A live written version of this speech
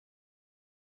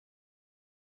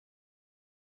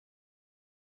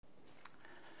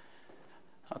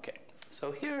Okay,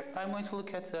 so here I'm going to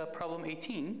look at problem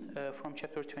 18 from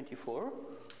chapter 24.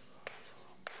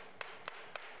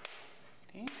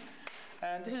 Okay.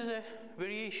 And this is a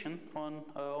variation on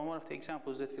one of the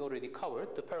examples that we already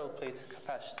covered, the parallel plate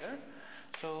capacitor.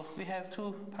 So we have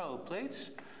two parallel plates.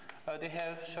 They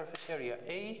have surface area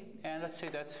A, and let's say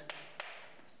that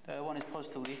one is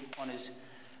positively, one is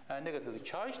negatively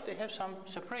charged. They have some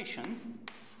separation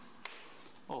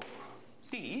of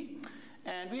D,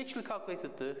 and we actually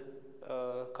calculated the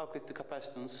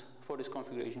capacitance for this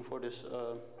configuration, for this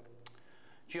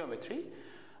geometry.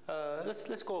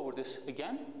 Let's go over this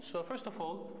again. So first of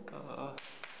all,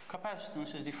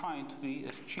 capacitance is defined to be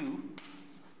as Q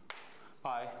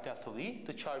by delta V,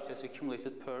 the charge that's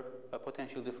accumulated per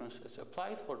potential difference that's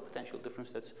applied, or potential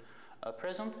difference that's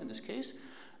present in this case.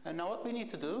 And now what we need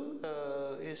to do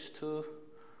is to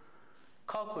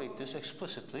calculate this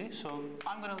explicitly. So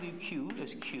I'm going to leave Q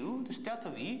as Q. This delta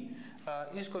V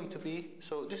is going to be,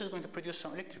 so this is going to produce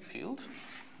some electric field.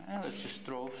 And let's just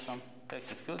draw some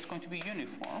electric field. It's going to be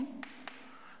uniform.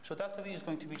 So delta V is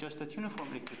going to be just that uniform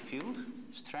electric field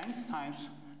strength times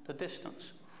the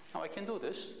distance. Now I can do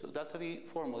this. So delta V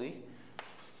formally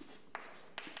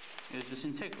is this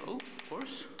integral, of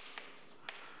course.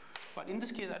 But in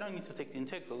this case, I don't need to take the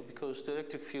integral because the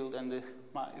electric field and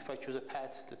if I choose a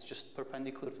path that's just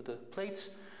perpendicular to the plates,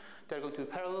 they're going to be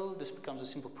parallel. This becomes a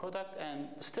simple product, and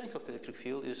the strength of the electric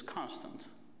field is constant.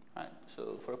 Right?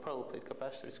 So for a parallel plate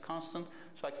capacitor, it's constant.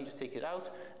 So I can just take it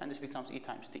out, and this becomes E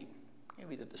times T. Okay,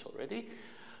 we did this already.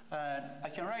 I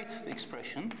can write the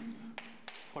expression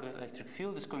for the electric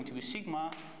field. It's going to be sigma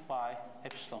by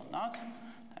epsilon naught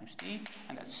times T,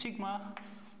 and that sigma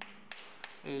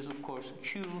is of course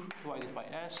Q divided by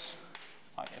S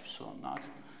by epsilon naught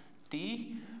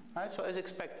D. Right? So as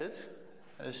expected,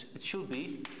 as it should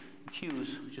be,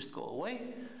 Q's just go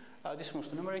away. This moves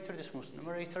to numerator, this moves to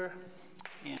numerator,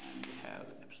 and we have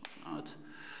epsilon naught.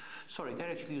 Sorry,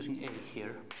 they're actually using A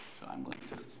here, so I'm going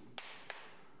to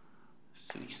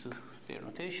switch to their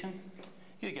notation.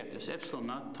 You get this epsilon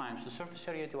naught times the surface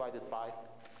area divided by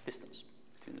distance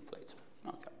between the plates.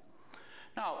 Okay.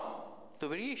 Now, the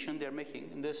variation they're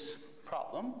making in this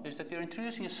problem is that they're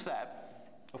introducing a slab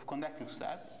of conducting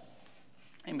slab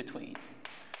in between.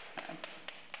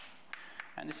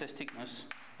 And this has thickness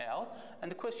L.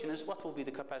 And the question is, what will be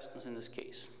the capacitance in this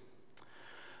case?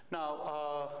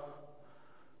 Now,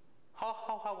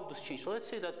 how will this change? So let's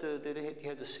say that you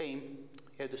have the same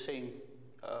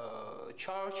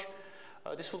charge.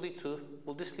 This will lead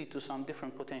to some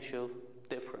different potential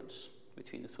difference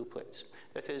between the two plates.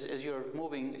 That is, as you're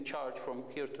moving a charge from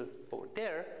here to over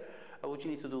there, would you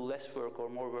need to do less work or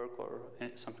more work or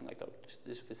something like that?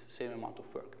 This is the same amount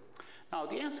of work. Now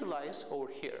the answer lies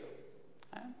over here.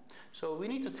 So we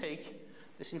need to take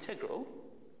this integral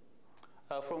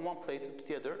from one plate to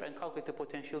the other and calculate the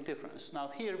potential difference.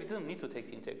 Now here we didn't need to take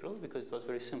the integral because it was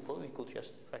very simple. We could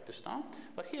just write this down.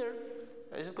 But here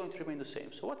this is going to remain the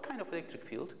same. So what kind of electric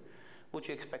field would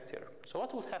you expect here? So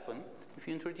what would happen if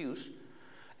you introduce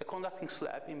a conducting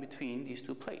slab in between these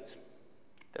two plates?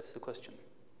 That's the question.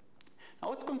 Now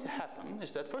what's going to happen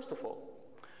is that, first of all,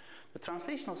 the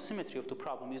translational symmetry of the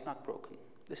problem is not broken.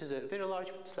 This is a very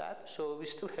large slab, so we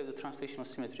still have the translational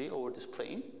symmetry over this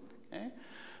plane. Okay?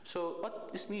 So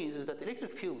what this means is that the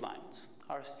electric field lines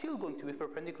are still going to be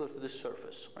perpendicular to the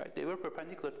surface, right? They were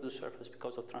perpendicular to the surface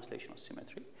because of translational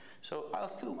symmetry. So I'm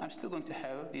still going to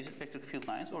have these electric field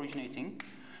lines originating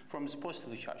from this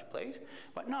positively charged plate,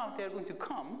 but now they're going to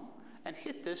come and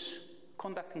hit this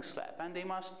conducting slab, and they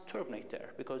must terminate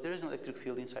there because there is an electric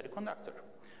field inside the conductor.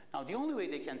 Now the only way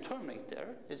they can terminate there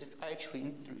is if I actually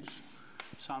introduce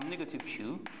some negative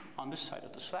Q on this side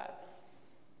of the slab,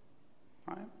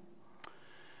 right?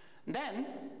 Then,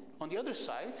 on the other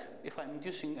side, if I'm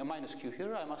inducing a minus Q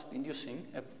here, I must be inducing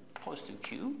a positive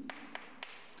Q.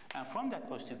 And from that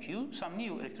positive Q, some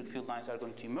new electric field lines are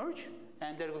going to emerge,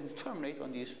 and they're going to terminate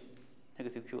on these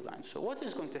negative Q lines. So what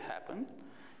is going to happen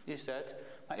is that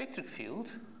my electric field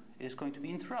is going to be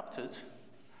interrupted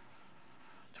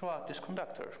throughout this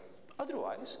conductor.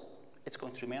 Otherwise, it's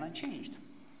going to remain unchanged.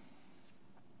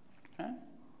 Okay?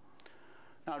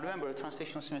 Now remember,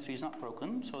 translational symmetry is not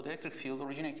broken, so the electric field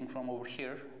originating from over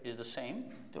here is the same,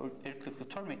 the electric field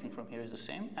terminating from here is the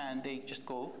same, and they just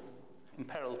go in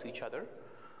parallel to each other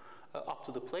up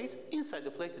to the plate. Inside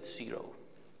the plate it's 0.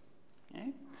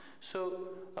 Okay? So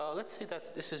let's say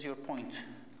that this is your point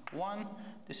 1,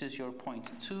 this is your point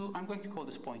 2, I'm going to call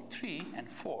this point 3 and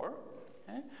 4.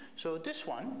 Okay? So this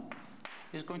one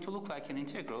is going to look like an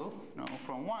integral,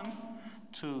 from 1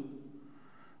 to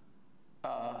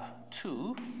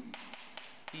 2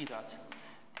 d dot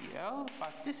dl,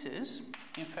 but this is,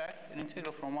 in fact, an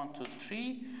integral from 1 to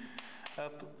 3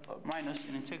 minus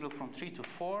an integral from 3 to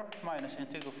 4 minus an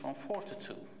integral from 4 to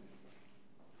 2.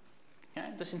 Okay?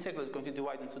 This integral is going to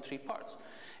divide into 3 parts.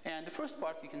 And the first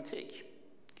part you can take.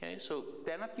 Okay? So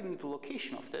they're not giving you the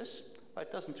location of this, but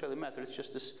it doesn't really matter. It's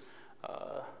just this,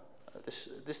 this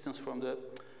distance from the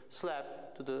slab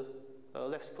to the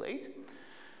left plate.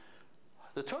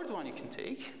 The third one you can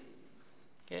take,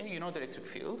 okay, you know the electric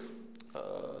field,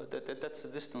 that's the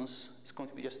distance, it's going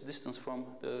to be just the distance from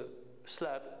the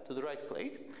slab to the right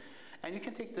plate. And you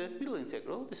can take the middle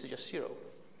integral, this is just 0,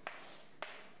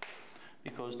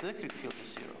 because the electric field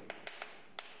is 0.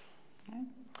 Okay.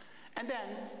 And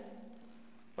then,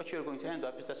 what you're going to end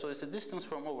up is that, so it's the distance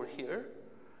from over here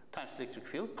times the electric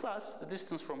field, plus the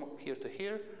distance from here to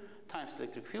here times the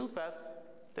electric field,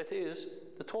 that is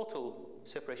the total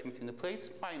separation between the plates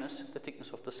minus the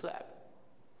thickness of the slab.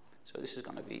 So this is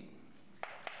going to be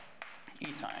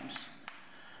E times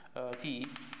D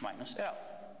minus L.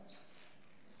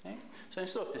 Okay? So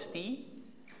instead of this D,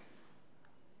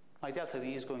 my delta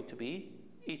V is going to be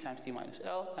E times D minus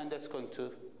L, and that's going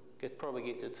to get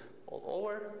propagated all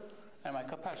over, and my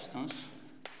capacitance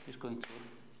is going to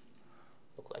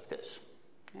look like this.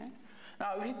 Okay?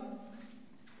 Now, if it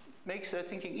makes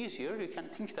thinking easier, you can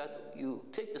think that you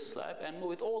take the slab and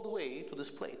move it all the way to this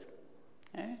plate.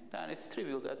 Okay? And it's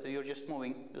trivial that you're just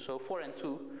moving, so 4 and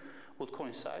 2 would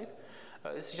coincide.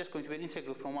 It's just going to be an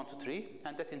integral from 1 to 3,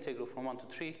 and that integral from 1 to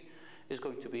 3 is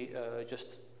going to be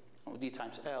just D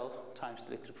times L times the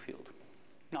electric field.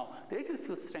 Now, the electric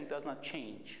field strength does not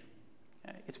change.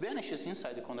 It vanishes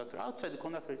inside the conductor. Outside the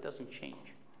conductor, it doesn't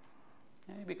change.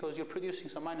 Because you're producing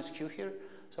some minus Q here,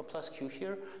 some plus Q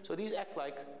here. So these act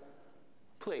like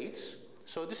plates.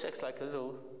 So this acts like a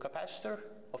little capacitor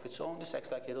of its own. This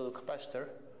acts like a little capacitor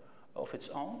of its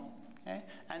own. Okay?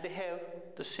 And they have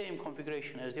the same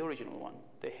configuration as the original one.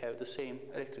 They have the same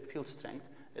electric field strength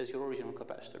as your original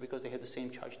capacitor because they have the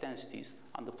same charge densities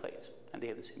on the plates and they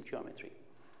have the same geometry.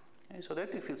 Okay? So the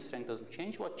electric field strength doesn't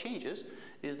change. What changes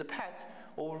is the path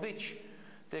over which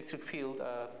the electric field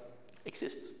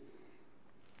exists.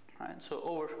 Right? So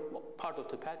over part of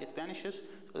the path it vanishes,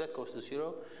 so that goes to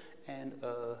 0, and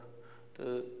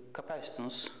the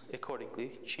capacitance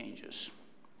accordingly changes.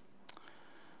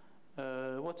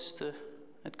 What's the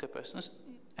net capacitance?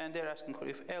 And they're asking for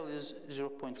if L is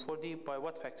 0.4D, by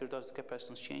what factor does the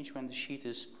capacitance change when the sheet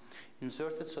is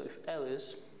inserted? So if L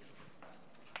is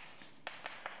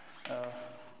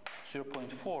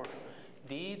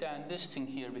 0.4D, then this thing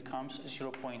here becomes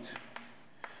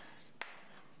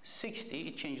 0.60.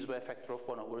 It changes by a factor of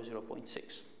 1 over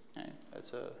 0.6. Okay?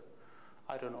 That's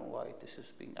I don't know why this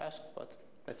is being asked, but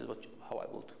that is how I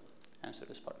would answer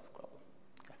this part of